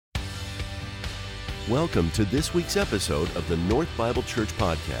Welcome to this week's episode of the North Bible Church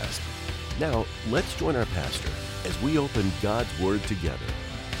Podcast. Now, let's join our pastor as we open God's Word together.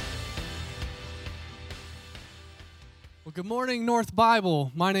 Well, good morning, North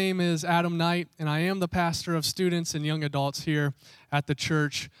Bible. My name is Adam Knight, and I am the pastor of students and young adults here at the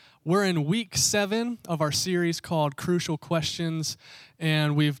church. We're in week 7 of our series called Crucial Questions,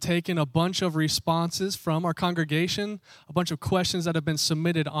 and we've taken a bunch of responses from our congregation, a bunch of questions that have been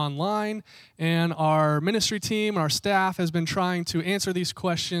submitted online, and our ministry team and our staff has been trying to answer these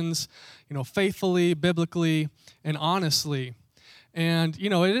questions, faithfully, biblically, and honestly. And,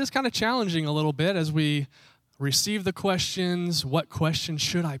 it is kind of challenging a little bit as we receive the questions. What questions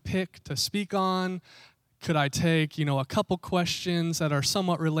should I pick to speak on? Could I take, a couple questions that are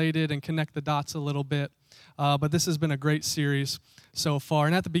somewhat related and connect the dots a little bit? But this has been a great series so far.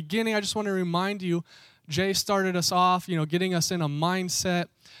 And at the beginning, I just want to remind you, Jay started us off, getting us in a mindset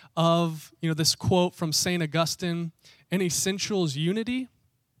of, this quote from St. Augustine: in essentials, unity;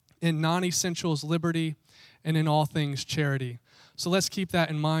 in non-essentials, liberty; and in all things, charity. So let's keep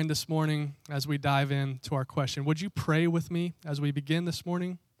that in mind this morning as we dive into our question. Would you pray with me as we begin this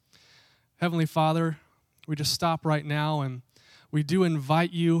morning? Heavenly Father, we just stop right now, and we do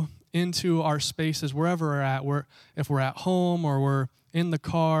invite you into our spaces wherever we're at. If we're at home or we're in the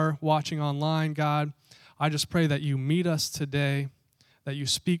car watching online, God, I just pray that you meet us today, that you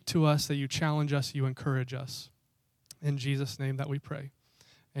speak to us, that you challenge us, you encourage us. In Jesus' name that we pray.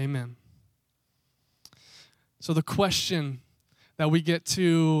 Amen. So the question that we get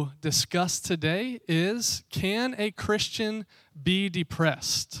to discuss today is, can a Christian be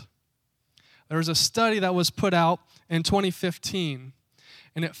depressed? There was a study that was put out in 2015,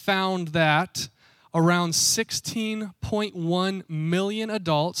 and it found that around 16.1 million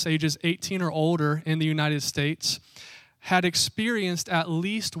adults ages 18 or older in the United States had experienced at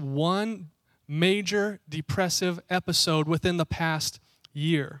least one major depressive episode within the past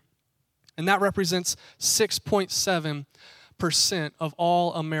year. And that represents 6.7% of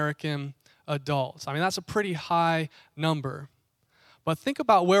all American adults. I mean, that's a pretty high number. But think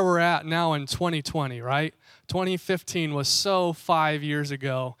about where we're at now in 2020, right? 2015 was so 5 years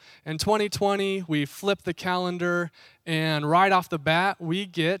ago. In 2020, we flip the calendar, and right off the bat, we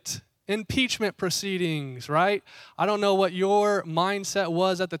get impeachment proceedings, right? I don't know what your mindset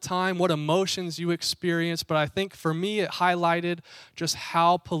was at the time, what emotions you experienced, but I think for me, it highlighted just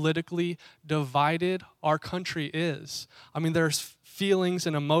how politically divided our country is. I mean, there's feelings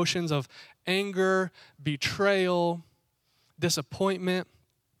and emotions of anger, betrayal, disappointment.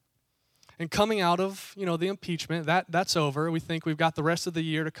 And coming out of, the impeachment, that's over. We think we've got the rest of the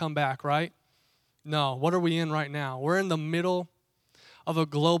year to come back, right? No, what are we in right now? We're in the middle of a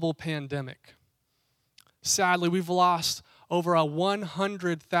global pandemic. Sadly, we've lost over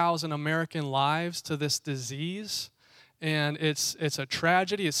 100,000 American lives to this disease, and it's a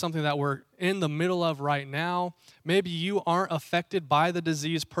tragedy. It's something that we're in the middle of right now. Maybe you aren't affected by the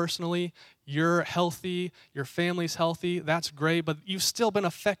disease personally. You're healthy, your family's healthy, that's great, but you've still been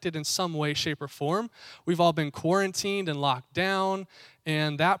affected in some way, shape, or form. We've all been quarantined and locked down,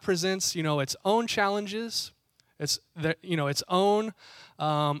 and that presents, its own challenges. Its own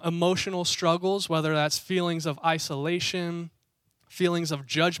emotional struggles, whether that's feelings of isolation, feelings of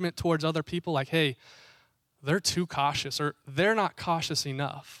judgment towards other people, like, hey, they're too cautious, or they're not cautious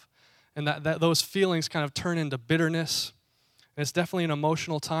enough. And that those feelings kind of turn into bitterness. And it's definitely an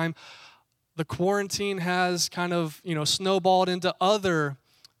emotional time. The quarantine has kind of, snowballed into other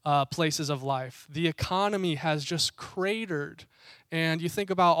places of life. The economy has just cratered. And you think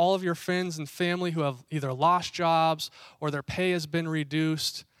about all of your friends and family who have either lost jobs or their pay has been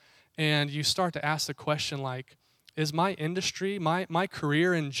reduced, and you start to ask the question like, is my industry, my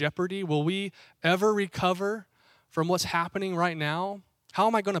career in jeopardy? Will we ever recover from what's happening right now? How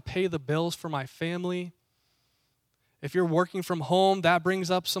am I going to pay the bills for my family? If you're working from home, that brings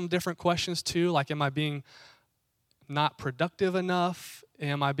up some different questions too, like, am I being not productive enough?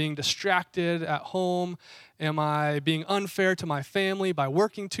 Am I being distracted at home? Am I being unfair to my family by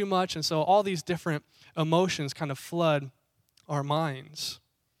working too much? And so all these different emotions kind of flood our minds.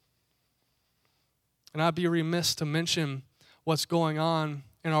 And I'd be remiss to mention what's going on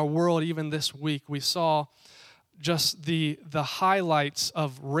in our world even this week. We saw just the highlights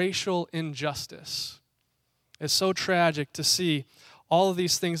of racial injustice. It's so tragic to see all of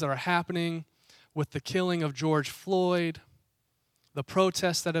these things that are happening with the killing of George Floyd, the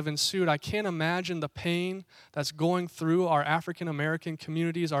protests that have ensued. I can't imagine the pain that's going through our African American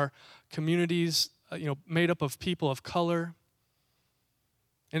communities, our communities, made up of people of color.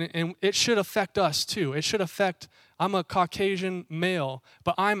 And it should affect us too. It should affect, I'm a Caucasian male,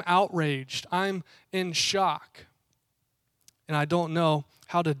 but I'm outraged. I'm in shock. And I don't know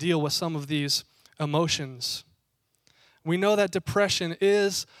how to deal with some of these emotions. We know that depression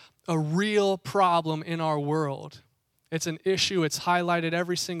is a real problem in our world. It's an issue. It's highlighted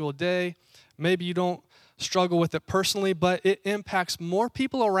every single day. Maybe you don't struggle with it personally, but it impacts more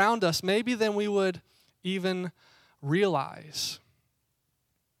people around us maybe than we would even realize.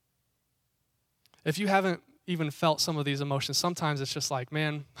 If you haven't even felt some of these emotions, sometimes it's just like,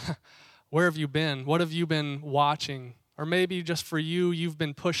 man, where have you been? What have you been watching? Or maybe just for you, you've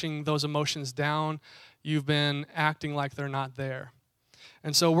been pushing those emotions down. You've been acting like they're not there.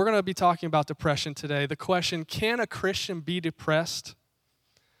 And so we're going to be talking about depression today. The question, can a Christian be depressed?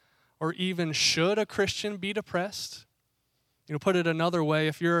 Or even should a Christian be depressed? Put it another way,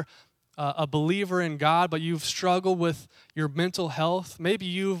 if you're a believer in God, but you've struggled with your mental health, maybe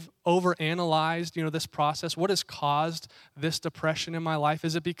you've overanalyzed, this process. What has caused this depression in my life?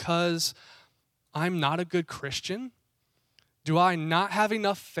 Is it because I'm not a good Christian? Do I not have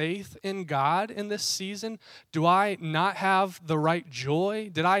enough faith in God in this season? Do I not have the right joy?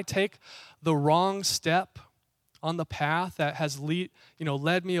 Did I take the wrong step on the path that has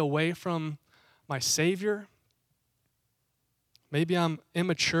led me away from my Savior? Maybe I'm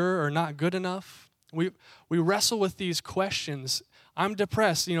immature or not good enough. We wrestle with these questions. I'm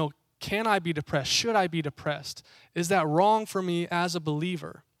depressed. Can I be depressed? Should I be depressed? Is that wrong for me as a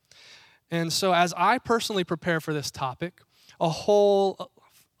believer? And so as I personally prepare for this topic, a whole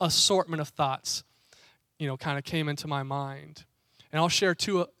assortment of thoughts, kind of came into my mind. And I'll share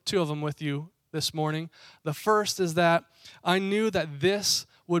two of them with you this morning. The first is that I knew that this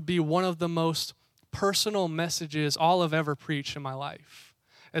would be one of the most personal messages I'll have ever preached in my life.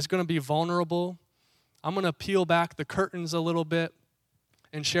 It's going to be vulnerable. I'm going to peel back the curtains a little bit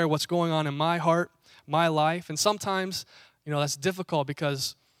and share what's going on in my heart, my life. And sometimes, that's difficult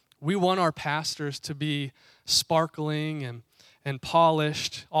because we want our pastors to be sparkling and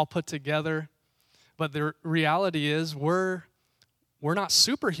polished, all put together. But the reality is we're not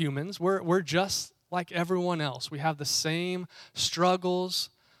superhumans. We're just like everyone else. We have the same struggles,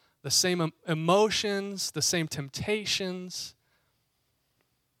 the same emotions, the same temptations.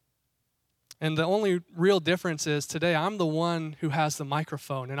 And the only real difference is today I'm the one who has the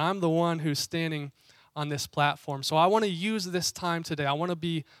microphone, and I'm the one who's standing on this platform. So I want to use this time today. I want to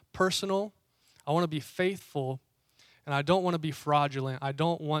be personal. I want to be faithful. And I don't want to be fraudulent. I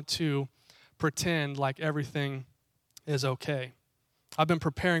don't want to pretend like everything is okay. I've been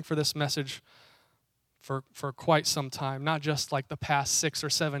preparing for this message for quite some time, not just like the past 6 or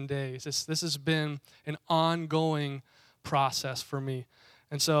 7 days. This has been an ongoing process for me.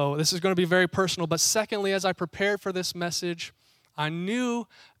 And so this is going to be very personal. But secondly, as I prepared for this message, I knew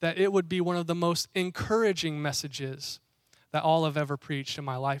that it would be one of the most encouraging messages that I'll have ever preached in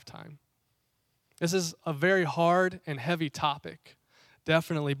my lifetime. This is a very hard and heavy topic,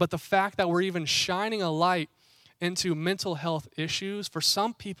 definitely. But the fact that we're even shining a light into mental health issues for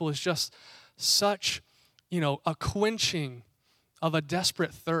some people is just such, a quenching of a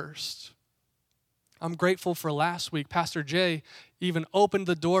desperate thirst. I'm grateful for last week. Pastor Jay even opened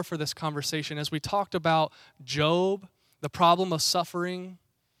the door for this conversation as we talked about Job, the problem of suffering,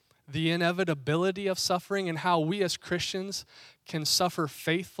 the inevitability of suffering, and how we as Christians can suffer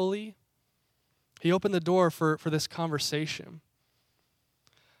faithfully. He opened the door for this conversation.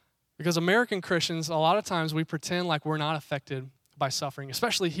 Because American Christians, a lot of times we pretend like we're not affected by suffering,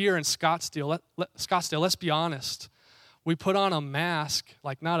 especially here in Scottsdale. Let's be honest. We put on a mask,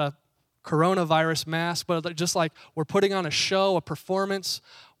 like not a coronavirus mask, but just like we're putting on a show, a performance.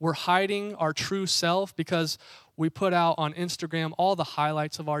 We're hiding our true self because we put out on Instagram all the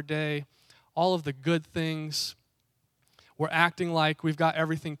highlights of our day, all of the good things. We're acting like we've got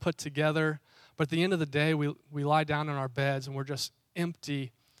everything put together. But at the end of the day, we lie down in our beds and we're just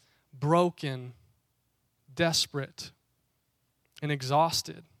empty, broken, desperate, and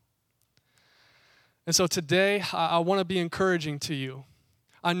exhausted. And so today, I want to be encouraging to you.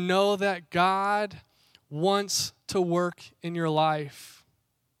 I know that God wants to work in your life.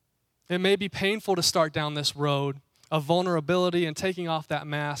 It may be painful to start down this road of vulnerability and taking off that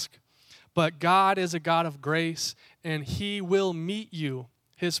mask, but God is a God of grace, and He will meet you.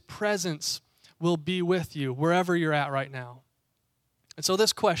 His presence will be with you wherever you're at right now. And so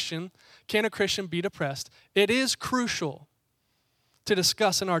this question, can a Christian be depressed? It is crucial to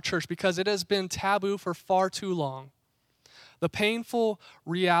discuss in our church because it has been taboo for far too long. The painful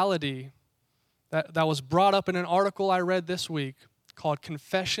reality that was brought up in an article I read this week called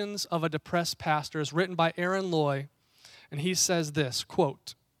Confessions of a Depressed Pastor is written by Aaron Loy, and he says this,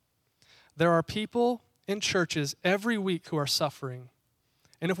 quote, There are people in churches every week who are suffering.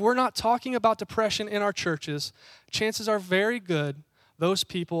 And if we're not talking about depression in our churches, chances are very good those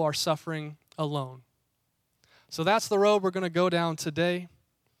people are suffering alone. So that's the road we're going to go down today.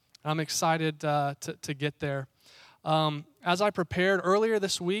 I'm excited to get there. As I prepared earlier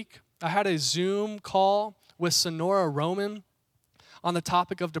this week, I had a Zoom call with Sonora Roman on the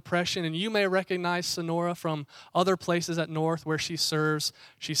topic of depression, and you may recognize Sonora from other places at North where she serves.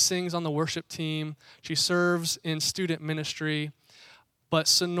 She sings on the worship team. She serves in student ministry. But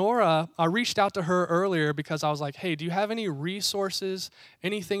Sonora, I reached out to her earlier because I was like, hey, do you have any resources,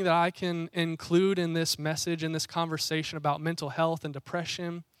 anything that I can include in this message, in this conversation about mental health and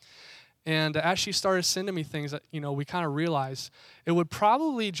depression? And as she started sending me things, we kind of realized it would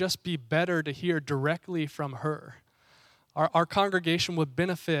probably just be better to hear directly from her. Our congregation would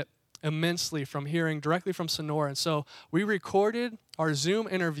benefit immensely from hearing directly from Sonora. And so we recorded our Zoom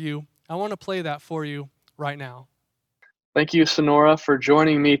interview. I want to play that for you right now. Thank you, Sonora, for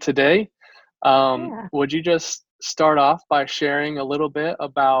joining me today. Would you just start off by sharing a little bit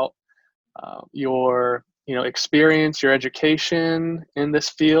about your experience, your education in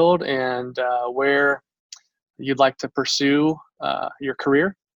this field, and where you'd like to pursue your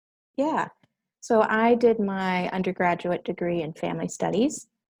career? Yeah. So I did my undergraduate degree in family studies,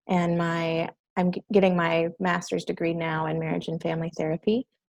 and I'm getting my master's degree now in marriage and family therapy,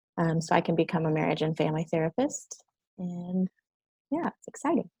 so I can become a marriage and family therapist. And yeah, it's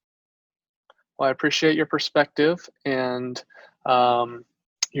exciting. Well, I appreciate your perspective and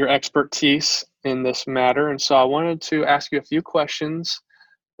your expertise in this matter. And so I wanted to ask you a few questions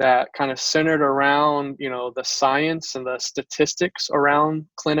that kind of centered around, the science and the statistics around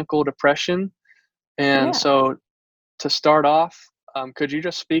clinical depression. And so to start off, could you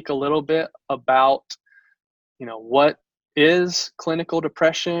just speak a little bit about, what is clinical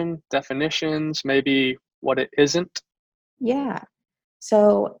depression, definitions, maybe what it isn't? Yeah.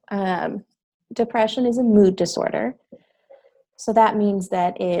 So depression is a mood disorder. So that means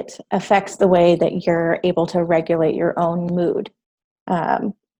that it affects the way that you're able to regulate your own mood.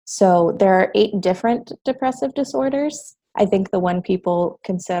 So there are 8 different depressive disorders. I think the one people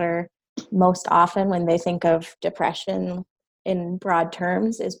consider most often when they think of depression in broad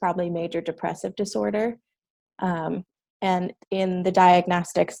terms is probably major depressive disorder. And in the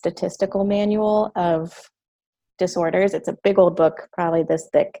Diagnostic Statistical Manual of Disorders, it's a big old book, probably this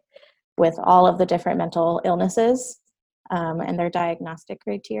thick, with all of the different mental illnesses and their diagnostic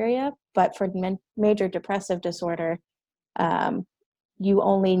criteria. But for major depressive disorder, you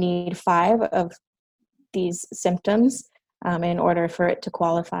only need 5 of these symptoms in order for it to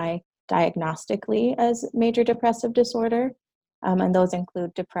qualify diagnostically as major depressive disorder. And those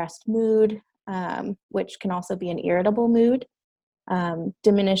include depressed mood, which can also be an irritable mood,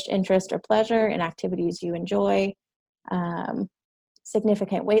 diminished interest or pleasure in activities you enjoy,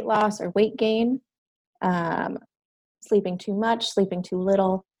 significant weight loss or weight gain, sleeping too much, sleeping too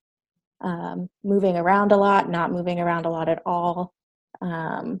little, moving around a lot, not moving around a lot at all,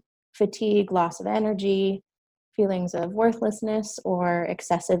 fatigue, loss of energy, feelings of worthlessness or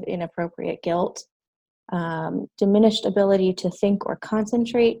excessive inappropriate guilt, diminished ability to think or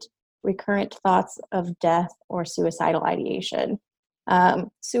concentrate, recurrent thoughts of death or suicidal ideation.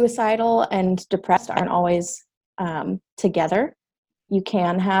 Suicidal and depressed aren't always together. You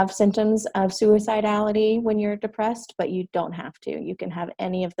can have symptoms of suicidality when you're depressed, but you don't have to. You can have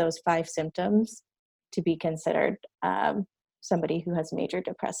any of those 5 symptoms to be considered somebody who has major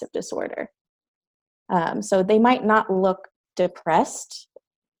depressive disorder. So they might not look depressed.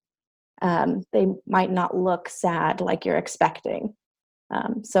 They might not look sad like you're expecting.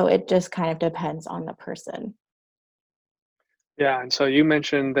 So it just kind of depends on the person. Yeah, and so you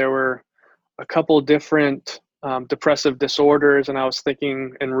mentioned there were a couple different depressive disorders, and I was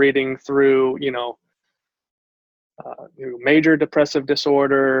thinking and reading through, major depressive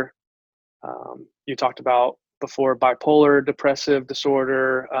disorder. You talked about before bipolar depressive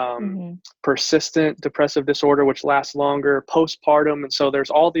disorder, persistent depressive disorder, which lasts longer, postpartum. And so there's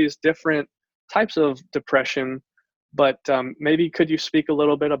all these different types of depression, but maybe could you speak a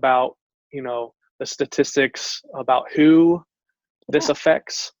little bit about, the statistics about who this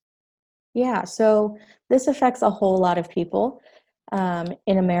affects? Yeah, so this affects a whole lot of people.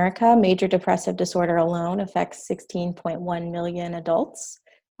 In America, major depressive disorder alone affects 16.1 million adults,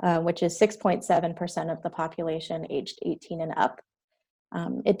 which is 6.7% of the population aged 18 and up.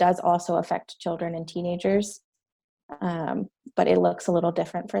 It does also affect children and teenagers, but it looks a little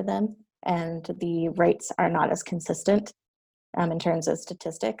different for them, and the rates are not as consistent in terms of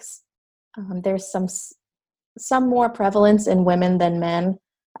statistics. There's some more prevalence in women than men.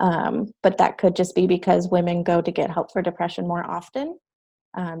 But that could just be because women go to get help for depression more often,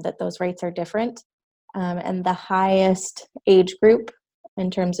 that those rates are different. And the highest age group in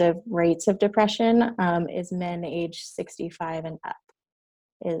terms of rates of depression is men age 65 and up,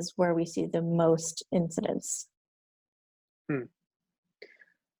 is where we see the most incidence.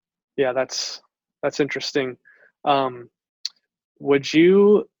 Yeah, that's interesting. Would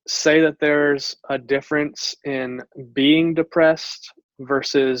you say that there's a difference in being depressed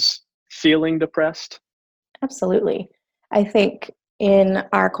versus feeling depressed? Absolutely. I think in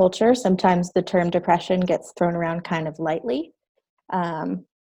our culture, sometimes the term depression gets thrown around kind of lightly.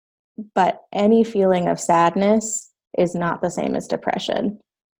 But any feeling of sadness is not the same as depression.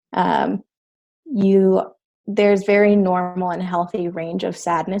 There's very normal and healthy range of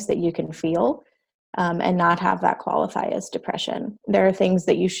sadness that you can feel, and not have that qualify as depression. There are things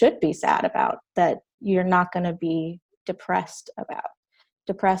that you should be sad about that you're not going to be depressed about.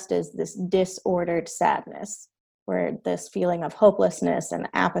 Depressed is this disordered sadness, where this feeling of hopelessness and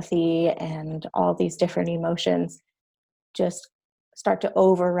apathy and all these different emotions just start to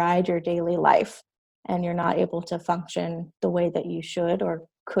override your daily life, and you're not able to function the way that you should or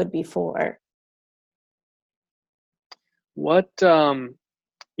could before. What,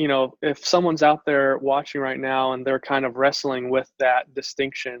 if someone's out there watching right now and they're kind of wrestling with that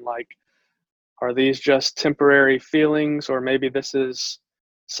distinction, like, are these just temporary feelings, or maybe this is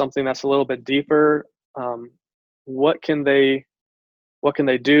something that's a little bit deeper? What can they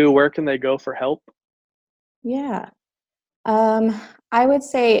do? Where can they go for help? Yeah. I would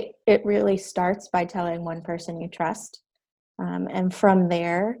say it really starts by telling one person you trust. And from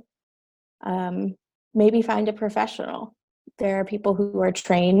there, maybe find a professional. There are people who are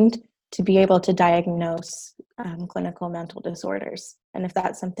trained to be able to diagnose clinical mental disorders. And if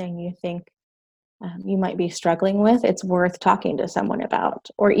that's something you think you might be struggling with, it's worth talking to someone about.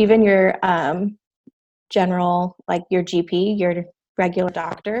 Or even your general, like your GP, your regular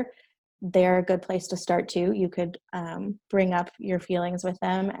doctor, they're a good place to start too. You could bring up your feelings with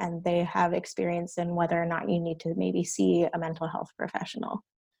them, and they have experience in whether or not you need to maybe see a mental health professional.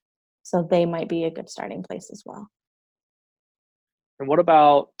 So they might be a good starting place as well. And what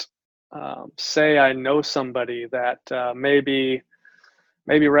about, say I know somebody that maybe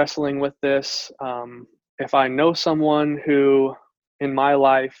wrestling with this. If I know someone who in my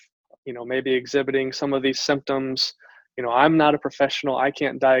life, maybe exhibiting some of these symptoms, I'm not a professional, I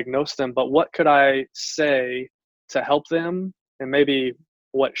can't diagnose them, but what could I say to help them? And maybe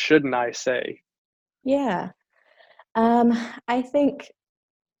what shouldn't I say? Yeah. I think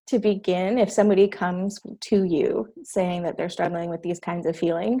to begin, if somebody comes to you saying that they're struggling with these kinds of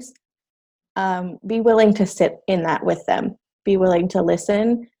feelings, be willing to sit in that with them. Be willing to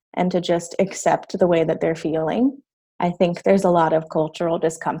listen and to just accept the way that they're feeling. I think there's a lot of cultural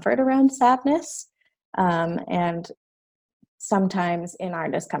discomfort around sadness. And sometimes in our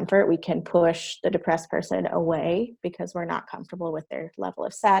discomfort, we can push the depressed person away because we're not comfortable with their level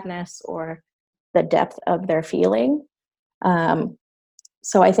of sadness or the depth of their feeling.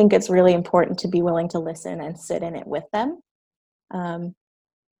 So I think it's really important to be willing to listen and sit in it with them.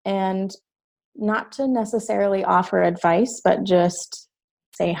 And not to necessarily offer advice, but just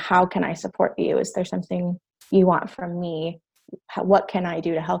say, how can I support you? Is there something you want from me? What can I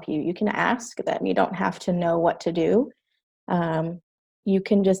do to help you? You can ask them. You don't have to know what to do. You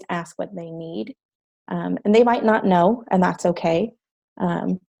can just ask what they need. And they might not know, and that's okay.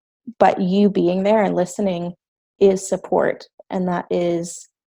 But you being there and listening is support, and that is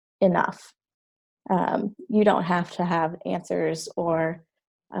enough. You don't have to have answers, or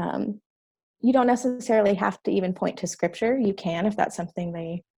you don't necessarily have to even point to scripture. You can, if that's something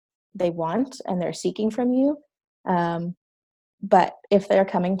they want and they're seeking from you. But if they're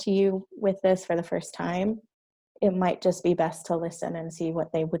coming to you with this for the first time, it might just be best to listen and see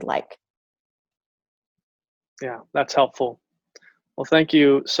what they would like. Yeah, that's helpful. Well, thank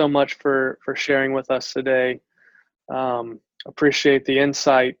you so much for sharing with us today. Appreciate the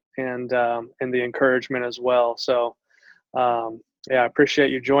insight and the encouragement as well. So, I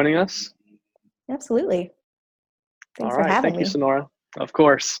appreciate you joining us. Absolutely. Thanks All for right. having Thank me. you, Sonora. Of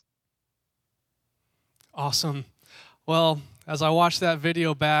course. Awesome. Well, as I watch that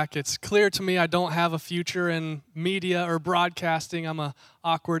video back, it's clear to me I don't have a future in media or broadcasting. I'm an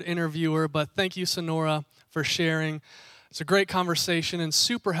awkward interviewer, but thank you, Sonora, for sharing. It's a great conversation and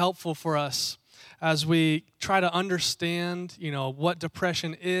super helpful for us as we try to understand, what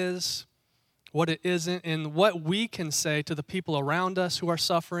depression is, what it isn't, and what we can say to the people around us who are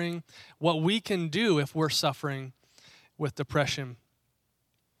suffering, what we can do if we're suffering with depression.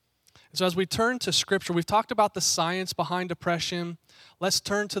 So as we turn to Scripture, we've talked about the science behind depression. Let's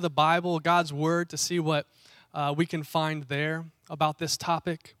turn to the Bible, God's Word, to see what we can find there about this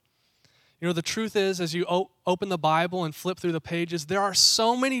topic. You know, the truth is, as you open the Bible and flip through the pages, there are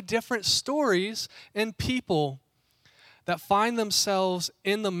so many different stories and people that find themselves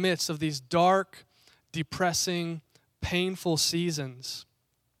in the midst of these dark, depressing, painful seasons.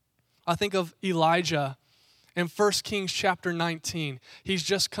 I think of Elijah in 1 Kings chapter 19. He's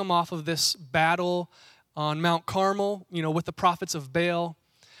just come off of this battle on Mount Carmel, with the prophets of Baal.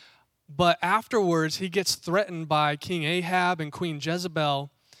 But afterwards, he gets threatened by King Ahab and Queen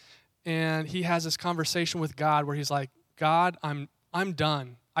Jezebel, and he has this conversation with God where he's like, God, I'm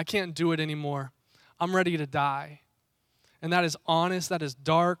done. I can't do it anymore. I'm ready to die. And that is honest, that is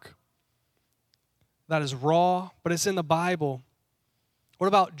dark, that is raw, but it's in the Bible. What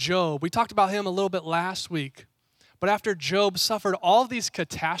about Job? We talked about him a little bit last week. But after Job suffered all of these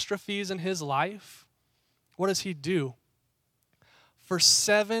catastrophes in his life, what does he do? For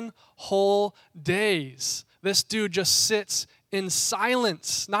 7 whole days, this dude just sits in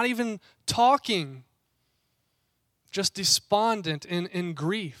silence, not even talking, just despondent in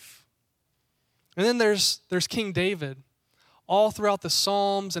grief. And then there's King David, all throughout the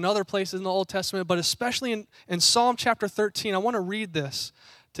Psalms and other places in the Old Testament, but especially in Psalm chapter 13. I want to read this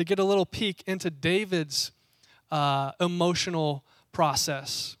to get a little peek into David's emotional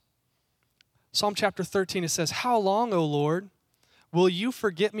process. Psalm chapter 13, it says, "How long, O Lord, will you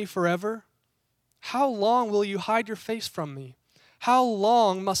forget me forever? How long will you hide your face from me? How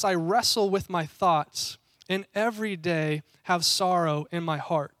long must I wrestle with my thoughts and every day have sorrow in my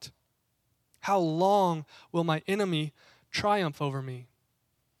heart? How long will my enemy triumph over me?"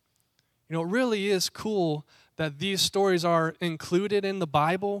 It really is cool that these stories are included in the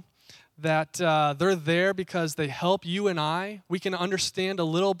Bible, that they're there because they help you and I. We can understand a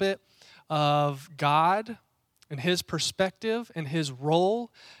little bit of God and His perspective and His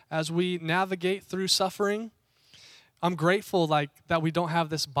role as we navigate through suffering. I'm grateful that we don't have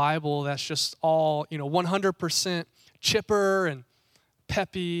this Bible that's just all 100% chipper and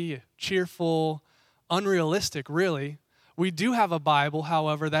peppy, cheerful, unrealistic, really. We do have a Bible,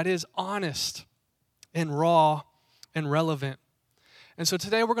 however, that is honest and raw and relevant. And so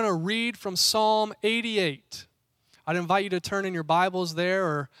today we're going to read from Psalm 88. I'd invite you to turn in your Bibles there,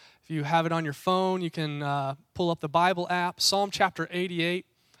 or if you have it on your phone, you can pull up the Bible app, Psalm chapter 88.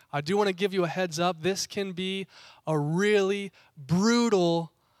 I do want to give you a heads up. This can be a really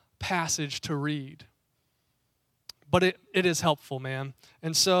brutal passage to read. But it is helpful, man.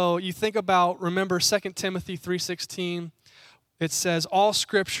 And so you think about, remember 2 Timothy 3:16. It says, all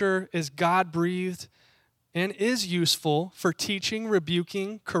Scripture is God-breathed and is useful for teaching,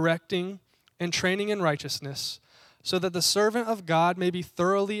 rebuking, correcting, and training in righteousness, so that the servant of God may be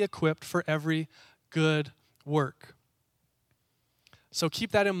thoroughly equipped for every good work. So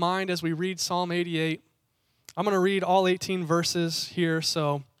keep that in mind as we read Psalm 88. I'm going to read all 18 verses here,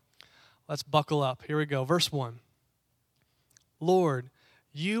 so let's buckle up. Here we go. Verse 1. Lord,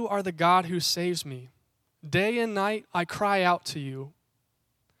 you are the God who saves me. Day and night I cry out to you.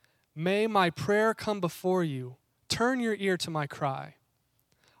 May my prayer come before you. Turn your ear to my cry.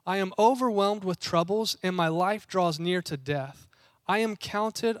 I am overwhelmed with troubles, and my life draws near to death. I am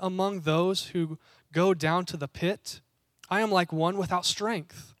counted among those who go down to the pit. I am like one without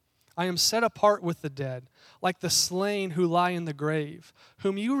strength. I am set apart with the dead, like the slain who lie in the grave,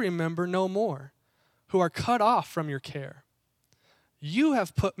 whom you remember no more, who are cut off from your care. You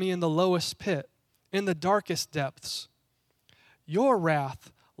have put me in the lowest pit, in the darkest depths. Your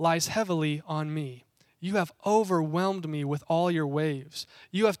wrath lies heavily on me. You have overwhelmed me with all your waves.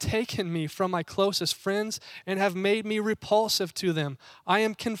 You have taken me from my closest friends and have made me repulsive to them. I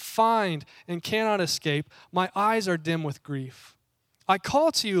am confined and cannot escape. My eyes are dim with grief. I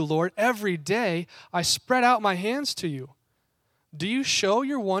call to you, Lord, every day. I spread out my hands to you. Do you show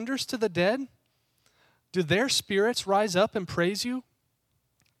your wonders to the dead? Do their spirits rise up and praise you?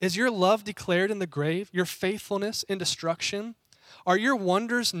 Is your love declared in the grave, your faithfulness in destruction? Are your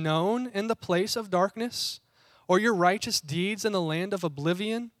wonders known in the place of darkness, or your righteous deeds in the land of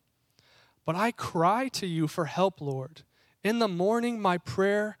oblivion? But I cry to you for help, Lord. In the morning my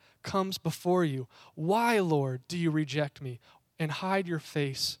prayer comes before you. Why, Lord, do you reject me and hide your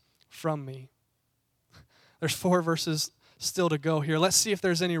face from me? There's 4 verses still to go here. Let's see if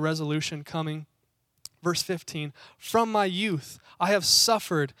there's any resolution coming. Verse 15, from my youth I have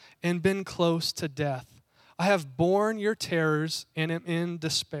suffered and been close to death. I have borne your terrors and am in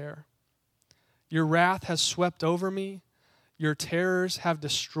despair. Your wrath has swept over me. Your terrors have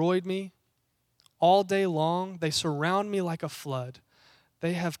destroyed me. All day long they surround me like a flood.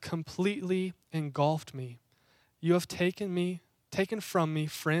 They have completely engulfed me. You have taken from me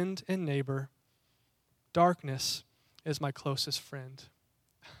friend and neighbor. Darkness is my closest friend.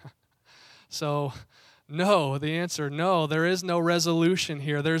 So, no, the answer, no, there is no resolution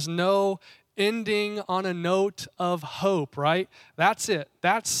here. There's no ending on a note of hope, right? That's it.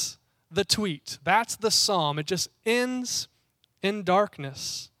 That's the tweet. That's the psalm. It just ends in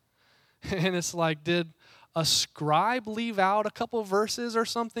darkness. And it's like, did a scribe leave out a couple verses or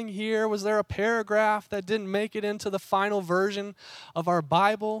something here? Was there a paragraph that didn't make it into the final version of our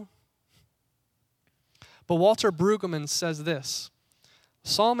Bible? But Walter Brueggemann says this: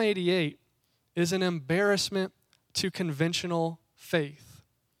 Psalm 88 is an embarrassment to conventional faith.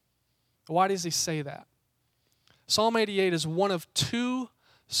 Why does he say that? Psalm 88 is one of two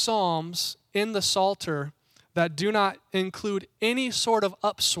psalms in the Psalter that do not include any sort of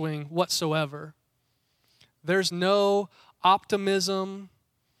upswing whatsoever. There's no optimism.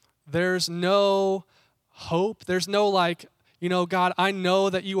 There's no hope. There's no like, God, I know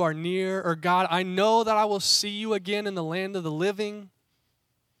that you are near, or God, I know that I will see you again in the land of the living.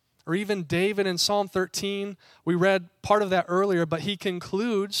 Or even David in Psalm 13, we read part of that earlier, but he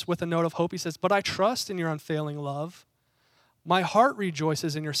concludes with a note of hope. He says, "But I trust in your unfailing love. My heart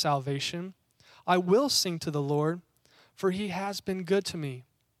rejoices in your salvation. I will sing to the Lord, for he has been good to me."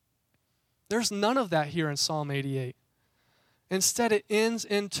 There's none of that here in Psalm 88. Instead, it ends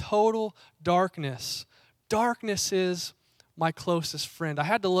in total darkness. Darkness is my closest friend. I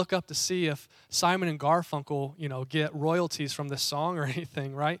had to look up to see if Simon and Garfunkel, get royalties from this song or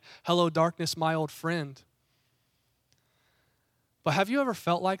anything, right? Hello, darkness, my old friend. But have you ever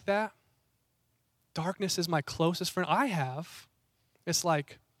felt like that? Darkness is my closest friend. I have. It's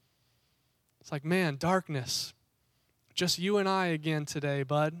like, man, darkness, just you and I again today,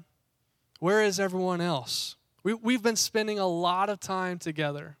 bud. Where is everyone else? We've been spending a lot of time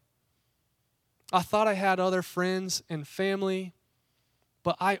together. I thought I had other friends and family,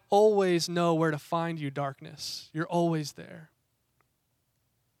 but I always know where to find you, darkness. You're always there.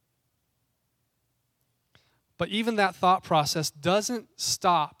 But even that thought process doesn't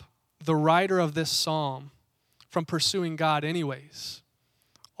stop the writer of this psalm from pursuing God anyways.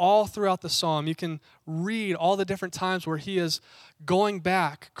 All throughout the psalm, you can read all the different times where he is going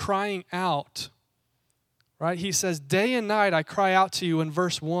back, crying out, right? He says, "Day and night I cry out to you," in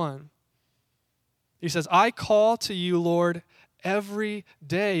verse 1. He says, "I call to you, Lord, every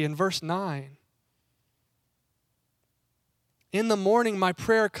day," in verse 9. "In the morning my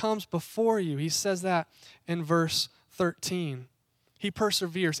prayer comes before you." He says that in verse 13. He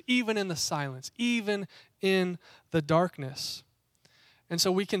perseveres even in the silence, even in the darkness. And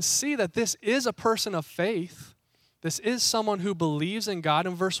so we can see that this is a person of faith. This is someone who believes in God.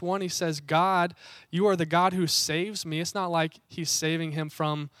 In verse 1, he says, "God, you are the God who saves me." It's not like he's saving him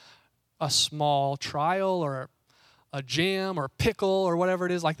from a small trial or a jam or pickle or whatever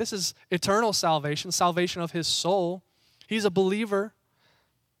it is. Like, this is eternal salvation, salvation of his soul. He's a believer.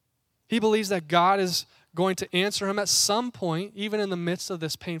 He believes that God is going to answer him at some point, even in the midst of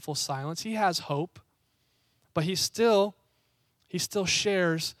this painful silence. He has hope, but he still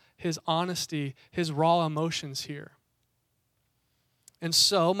shares his honesty, his raw emotions here. And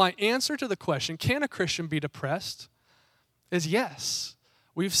so my answer to the question, can a Christian be depressed, is yes.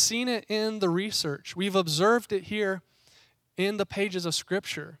 We've seen it in the research. We've observed it here in the pages of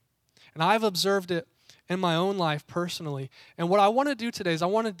Scripture. And I've observed it in my own life personally. And what I want to do today is I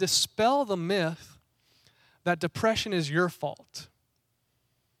want to dispel the myth that depression is your fault.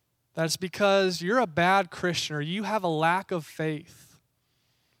 That it's because you're a bad Christian, or you have a lack of faith,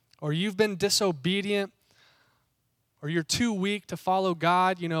 or you've been disobedient, or you're too weak to follow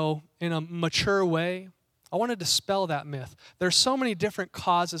God, in a mature way. I want to dispel that myth. There's so many different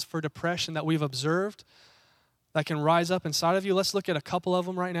causes for depression that we've observed that can rise up inside of you. Let's look at a couple of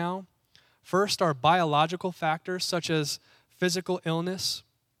them right now. First are biological factors such as physical illness,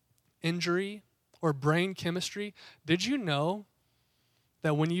 injury, or brain chemistry. Did you know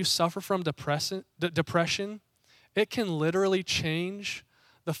that when you suffer from depression, it can literally change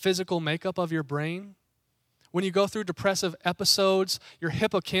the physical makeup of your brain? When you go through depressive episodes, your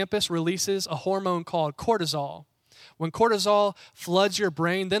hippocampus releases a hormone called cortisol. When cortisol floods your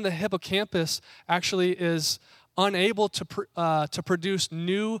brain, then the hippocampus actually is unable to produce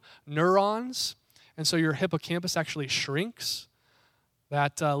new neurons, and so your hippocampus actually shrinks.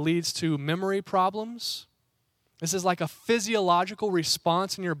 That leads to memory problems. This is like a physiological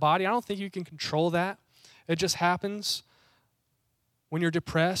response in your body. I don't think you can control that. It just happens when you're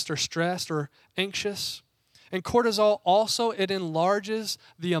depressed or stressed or anxious. And cortisol also, it enlarges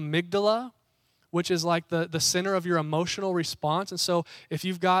the amygdala, which is like the center of your emotional response. And so if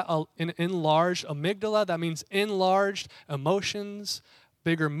you've got an enlarged amygdala, that means enlarged emotions,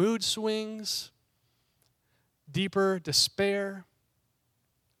 bigger mood swings, deeper despair,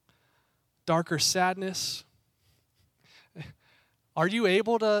 darker sadness. Are you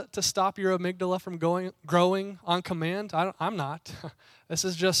able to stop your amygdala from growing on command? I'm not.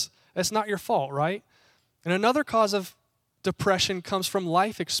 It's not your fault, right? And another cause of depression comes from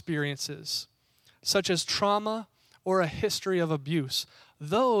life experiences, such as trauma or a history of abuse.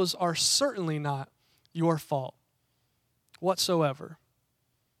 Those are certainly not your fault whatsoever.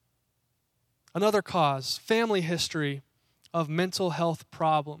 Another cause, family history of mental health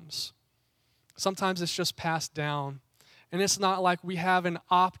problems. Sometimes it's just passed down. And it's not like we have an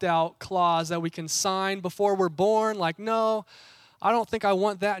opt-out clause that we can sign before we're born, like, no, I don't think I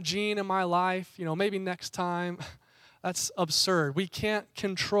want that gene in my life, maybe next time. That's absurd. We can't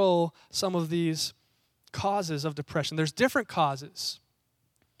control some of these causes of depression. There's different causes.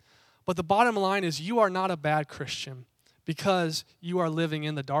 But the bottom line is you are not a bad Christian because you are living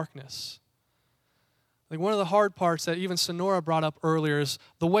in the darkness. Like one of the hard parts that even Sonora brought up earlier is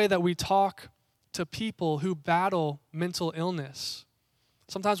the way that we talk to people who battle mental illness.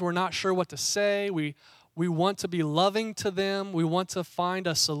 Sometimes we're not sure what to say. We want to be loving to them. We want to find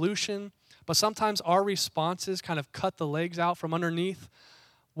a solution. But sometimes our responses kind of cut the legs out from underneath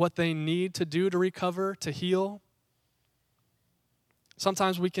what they need to do to recover, to heal.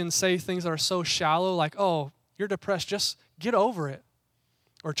 Sometimes we can say things that are so shallow, like, oh, you're depressed, just get over it.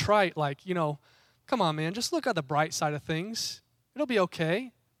 Or trite, like, come on, man, just look at the bright side of things. It'll be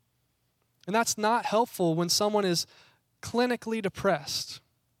okay. And that's not helpful when someone is clinically depressed.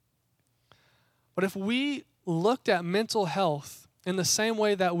 But if we looked at mental health in the same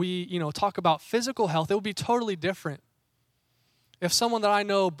way that we, talk about physical health, it would be totally different. If someone that I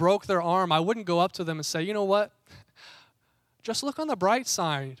know broke their arm, I wouldn't go up to them and say, you know what? Just look on the bright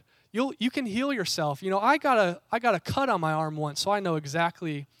side. You can heal yourself. I got a cut on my arm once, so I know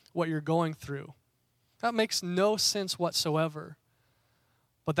exactly what you're going through. That makes no sense whatsoever.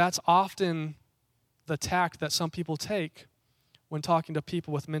 But that's often the tact that some people take when talking to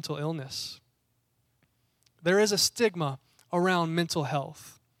people with mental illness. There is a stigma around mental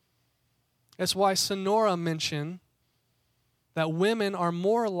health. That's why Sonora mentioned that women are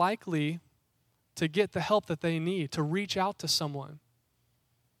more likely to get the help that they need, to reach out to someone,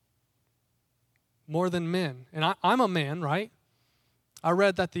 more than men. And I'm a man, right? I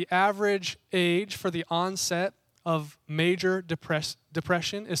read that the average age for the onset of major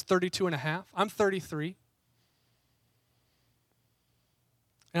depression is 32 and a half. I'm 33.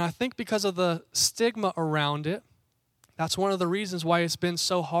 And I think because of the stigma around it, that's one of the reasons why it's been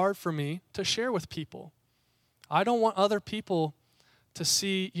so hard for me to share with people. I don't want other people to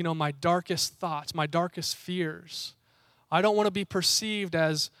see, my darkest thoughts, my darkest fears. I don't want to be perceived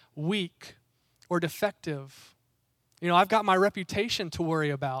as weak or defective. I've got my reputation to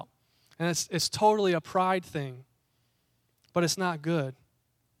worry about, and it's totally a pride thing, but it's not good.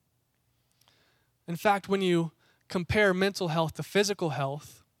 In fact, when you compare mental health to physical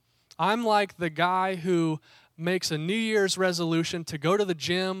health, I'm like the guy who makes a New Year's resolution to go to the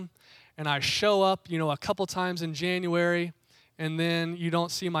gym, and I show up, a couple times in January, and then you don't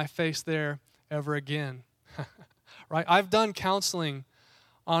see my face there ever again. Right? I've done counseling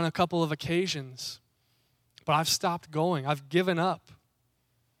on a couple of occasions, but I've stopped going. I've given up.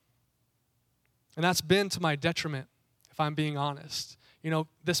 And that's been to my detriment, if I'm being honest.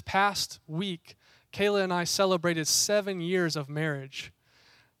 This past week, Kayla and I celebrated 7 years of marriage.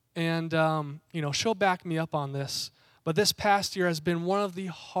 And, she'll back me up on this. But this past year has been one of the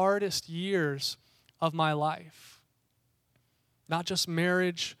hardest years of my life. Not just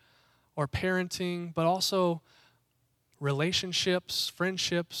marriage or parenting, but also relationships,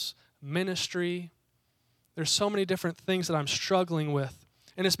 friendships, ministry. There's so many different things that I'm struggling with.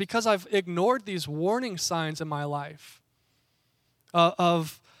 And it's because I've ignored these warning signs in my life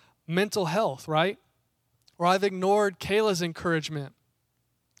of mental health, right? Or I've ignored Kayla's encouragement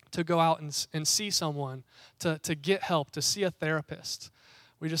to go out and see someone, to get help, to see a therapist.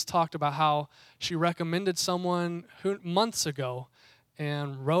 We just talked about how she recommended someone months ago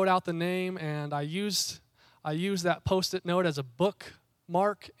and wrote out the name, and I used that Post-it note as a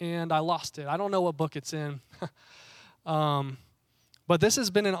bookmark, and I lost it. I don't know what book it's in. But this has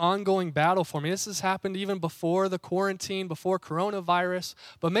been an ongoing battle for me. This has happened even before the quarantine, before coronavirus.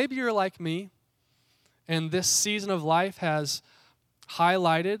 But maybe you're like me, and this season of life has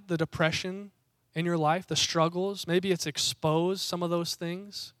highlighted the depression in your life, the struggles. Maybe it's exposed some of those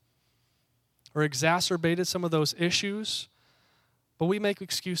things or exacerbated some of those issues. But we make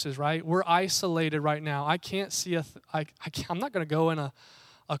excuses, right? We're isolated right now. I can't see I'm not going to go in a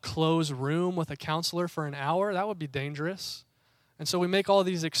closed room with a counselor for an hour. That would be dangerous. And so we make all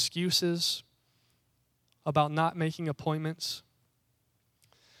these excuses about not making appointments.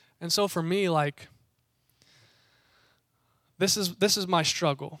 And so for me, like, this is my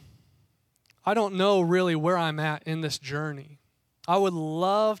struggle. I don't know really where I'm at in this journey. I would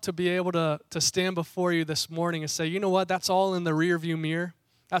love to be able to stand before you this morning and say, you know what, that's all in the rearview mirror.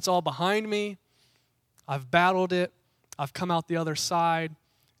 That's all behind me. I've battled it. I've come out the other side.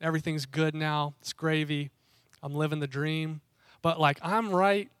 Everything's good now. It's gravy. I'm living the dream. But like, I'm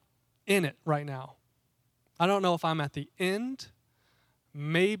right in it right now. I don't know if I'm at the end.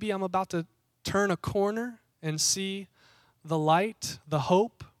 Maybe I'm about to turn a corner and see the light, the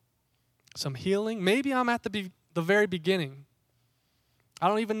hope, some healing. Maybe I'm at the very beginning. I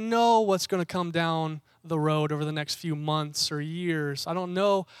don't even know what's going to come down the road over the next few months or years. I don't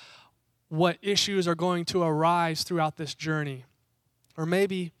know what issues are going to arise throughout this journey. Or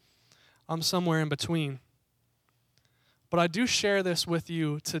maybe I'm somewhere in between. But I do share this with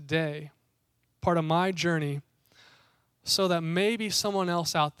you today, part of my journey, so that maybe someone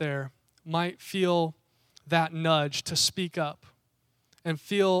else out there might feel that nudge to speak up and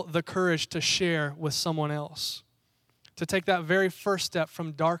feel the courage to share with someone else, to take that very first step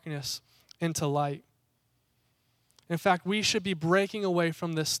from darkness into light. In fact, we should be breaking away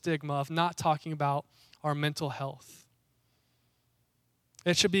from this stigma of not talking about our mental health.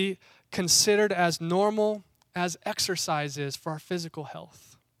 It should be considered as normal as exercise is for our physical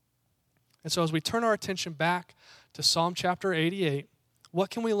health. And so as we turn our attention back to Psalm chapter 88, what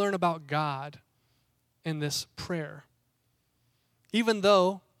can we learn about God in this prayer? Even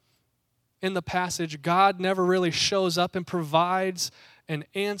though in the passage, God never really shows up and provides an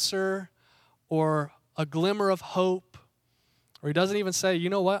answer or a glimmer of hope, or he doesn't even say, you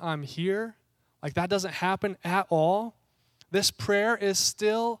know what, I'm here. Like, that doesn't happen at all. This prayer is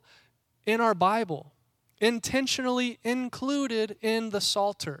still in our Bible, intentionally included in the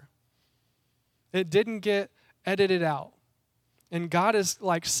Psalter. It didn't get edited out. And God is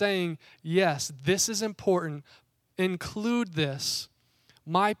like saying, yes, this is important. Include this.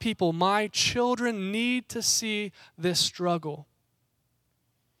 My people, my children need to see this struggle.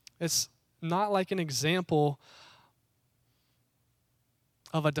 It's not like an example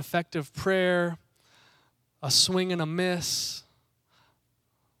of a defective prayer, a swing and a miss.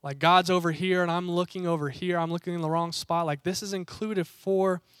 Like, God's over here and I'm looking over here. I'm looking in the wrong spot. Like, this is included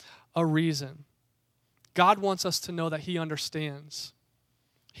for a reason. God wants us to know that He understands.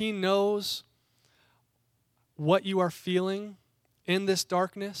 He knows what you are feeling in this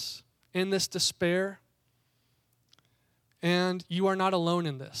darkness, in this despair, and you are not alone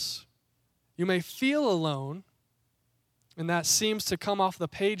in this. You may feel alone, and that seems to come off the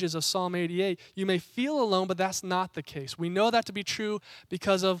pages of Psalm 88. You may feel alone, but that's not the case. We know that to be true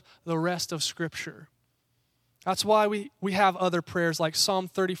because of the rest of Scripture. That's why we have other prayers like Psalm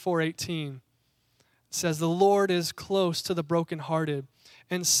 34:18. It says, the Lord is close to the brokenhearted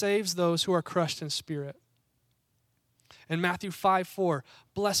and saves those who are crushed in spirit. In Matthew 5:4,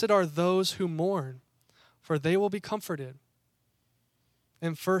 blessed are those who mourn, for they will be comforted.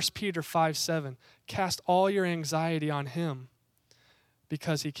 In 1 Peter 5:7, cast all your anxiety on Him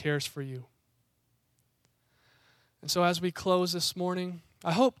because He cares for you. And so as we close this morning,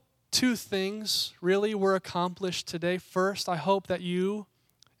 I hope two things really were accomplished today. First, I hope that you,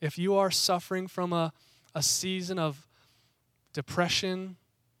 if you are suffering from a season of depression,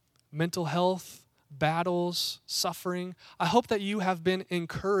 mental health, battles, suffering, I hope that you have been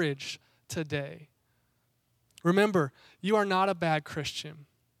encouraged today. Remember, you are not a bad Christian.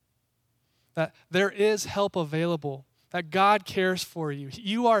 That there is help available. That God cares for you.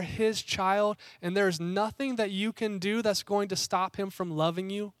 You are His child, and there is nothing that you can do that's going to stop Him from loving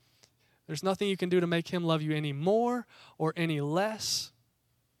you. There's nothing you can do to make Him love you any more or any less.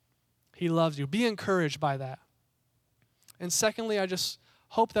 He loves you. Be encouraged by that. And secondly, I just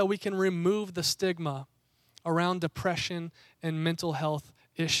hope that we can remove the stigma around depression and mental health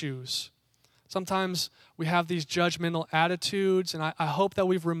issues. Sometimes we have these judgmental attitudes, and I hope that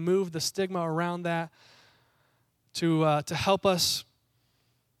we've removed the stigma around that to help us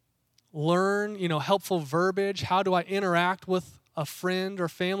learn, helpful verbiage. How do I interact with a friend or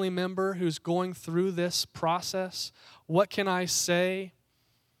family member who's going through this process? What can I say?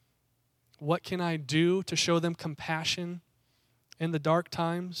 What can I do to show them compassion in the dark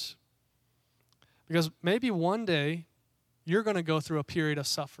times? Because maybe one day you're going to go through a period of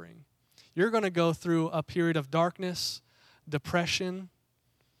suffering. You're going to go through a period of darkness, depression.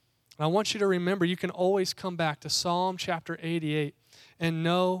 And I want you to remember, you can always come back to Psalm chapter 88 and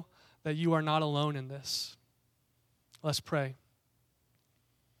know that you are not alone in this. Let's pray.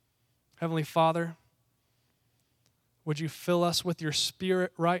 Heavenly Father, would you fill us with your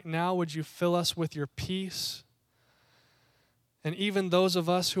Spirit right now? Would you fill us with your peace? And even those of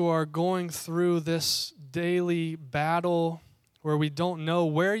us who are going through this daily battle where we don't know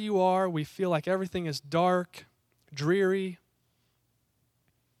where you are, we feel like everything is dark, dreary.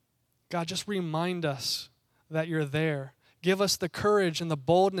 God, just remind us that you're there. Give us the courage and the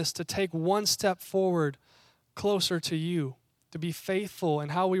boldness to take one step forward closer to you, to be faithful in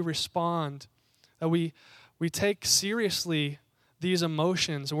how we respond, that we take seriously these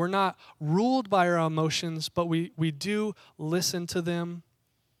emotions. We're not ruled by our emotions, but we do listen to them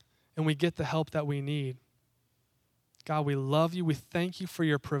and we get the help that we need. God, we love you. We thank you for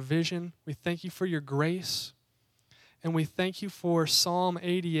your provision. We thank you for your grace. And we thank you for Psalm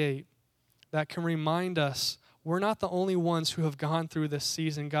 88 that can remind us we're not the only ones who have gone through this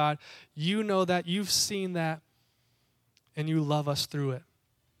season, God. You know that. You've seen that. And you love us through it.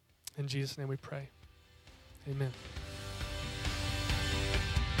 In Jesus' name we pray. Amen.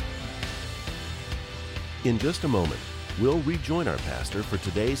 In just a moment, we'll rejoin our pastor for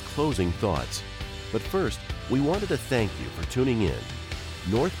today's closing thoughts. But first, we wanted to thank you for tuning in.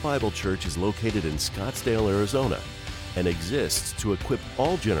 North Bible Church is located in Scottsdale, Arizona, and exists to equip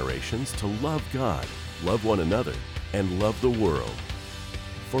all generations to love God, love one another, and love the world.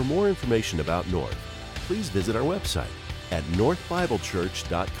 For more information about North, please visit our website at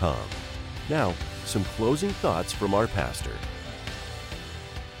northbiblechurch.com. Now, some closing thoughts from our pastor.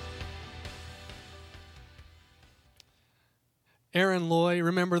 Aaron Loy,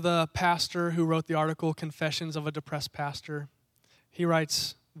 remember the pastor who wrote the article, Confessions of a Depressed Pastor? He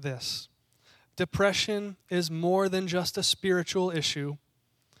writes this: depression is more than just a spiritual issue.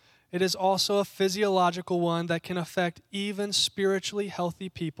 It is also a physiological one that can affect even spiritually healthy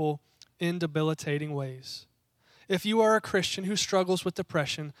people in debilitating ways. If you are a Christian who struggles with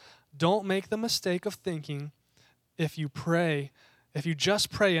depression, don't make the mistake of thinking if you just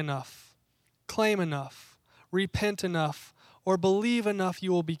pray enough, claim enough, repent enough, or believe enough,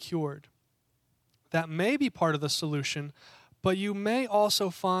 you will be cured. That may be part of the solution, but you may also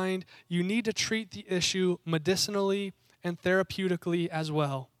find you need to treat the issue medicinally and therapeutically as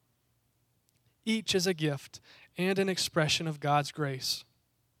well. Each is a gift and an expression of God's grace.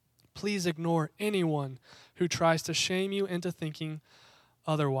 Please ignore anyone who tries to shame you into thinking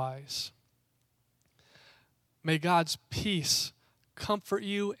otherwise. May God's peace comfort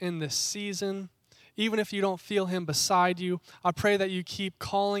you in this season. Even if you don't feel him beside you, I pray that you keep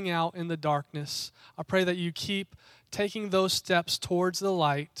calling out in the darkness. I pray that you keep taking those steps towards the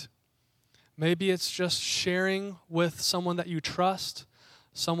light. Maybe it's just sharing with someone that you trust,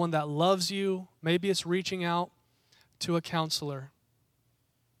 someone that loves you. Maybe it's reaching out to a counselor.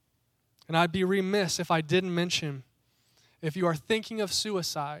 And I'd be remiss if I didn't mention, if you are thinking of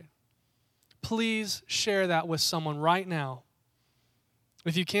suicide, please share that with someone right now.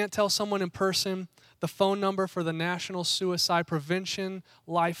 If you can't tell someone in person, the phone number for the National Suicide Prevention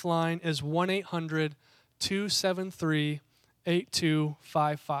Lifeline is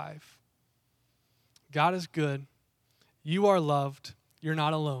 1-800-273-8255. God is good. You are loved. You're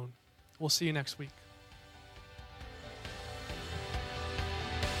not alone. We'll see you next week.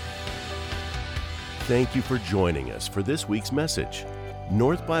 Thank you for joining us for this week's message.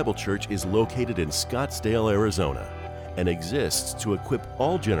 North Bible Church is located in Scottsdale, Arizona, and exists to equip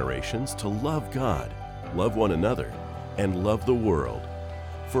all generations to love God, love one another, and love the world.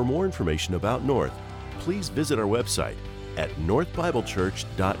 For more information about North, please visit our website at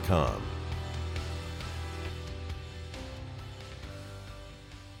northbiblechurch.com.